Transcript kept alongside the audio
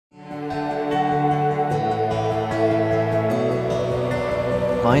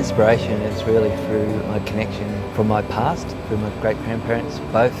My inspiration is really through my connection from my past, through my great-grandparents,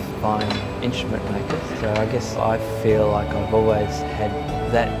 both fine instrument makers. So I guess I feel like I've always had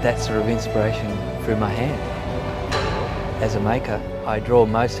that sort of inspiration through my hand. As a maker, I draw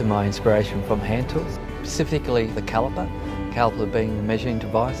most of my inspiration from hand tools, specifically the caliper. Caliper being the measuring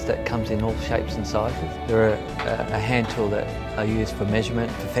device that comes in all shapes and sizes. They're a hand tool that I use for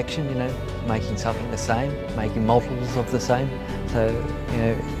measurement, perfection, you know, making something the same, making multiples of the same. So, you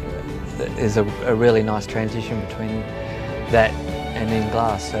know, there's a really nice transition between that and in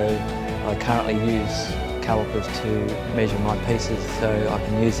glass. So I currently use calipers to measure my pieces, so I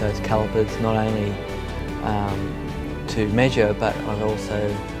can use those calipers not only to measure, but I've also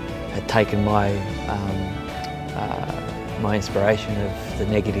had taken my my inspiration of the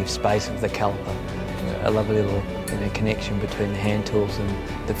negative space of the caliper. A lovely little connection between the hand tools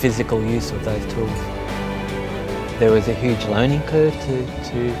and the physical use of those tools. There was a huge learning curve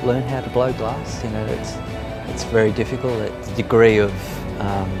to learn how to blow glass. You know, it's very difficult. The degree of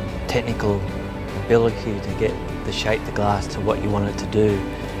technical ability to get the shape of the glass to what you want it to do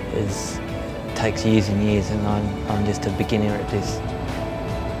takes years and years, and I'm just a beginner at this.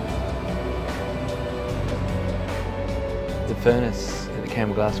 The furnace at the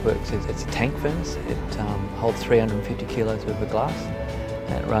Canberra Glassworks, it's a tank furnace. It holds 350 kilos worth of glass,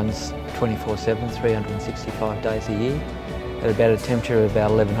 and it runs 24/7, 365 days a year, at about a temperature of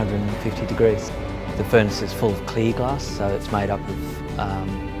about 1150 degrees. The furnace is full of clear glass, so it's made up of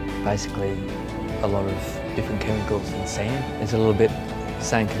basically a lot of different chemicals and sand. It's a little bit the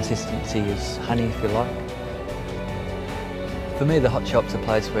same consistency as honey, if you like. For me, the hot shop's a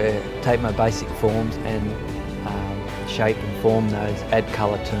place where I take my basic forms and shape and form those, add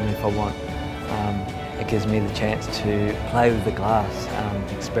colour to them if I want. It gives me the chance to play with the glass,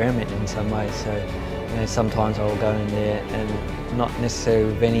 experiment in some ways. So, you know, sometimes I'll go in there and not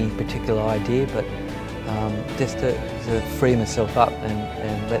necessarily with any particular idea, but just to free myself up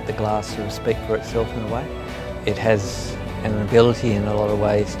and let the glass sort of speak for itself in a way. It has an ability in a lot of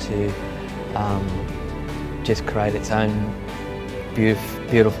ways to just create its own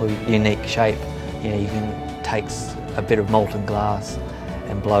beautiful, unique shape. You know, you can take a bit of molten glass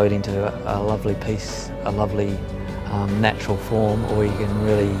and blow it into a lovely piece, a lovely natural form, or you can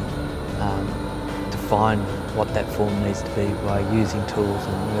really define what that form needs to be by using tools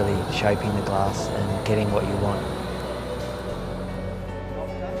and really shaping the glass and getting what you want.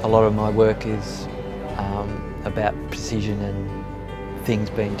 A lot of my work is about precision and things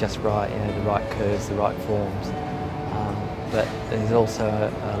being just right, you know, the right curves, the right forms. But there's also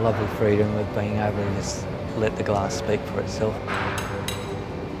a lovely freedom of being able to just let the glass speak for itself.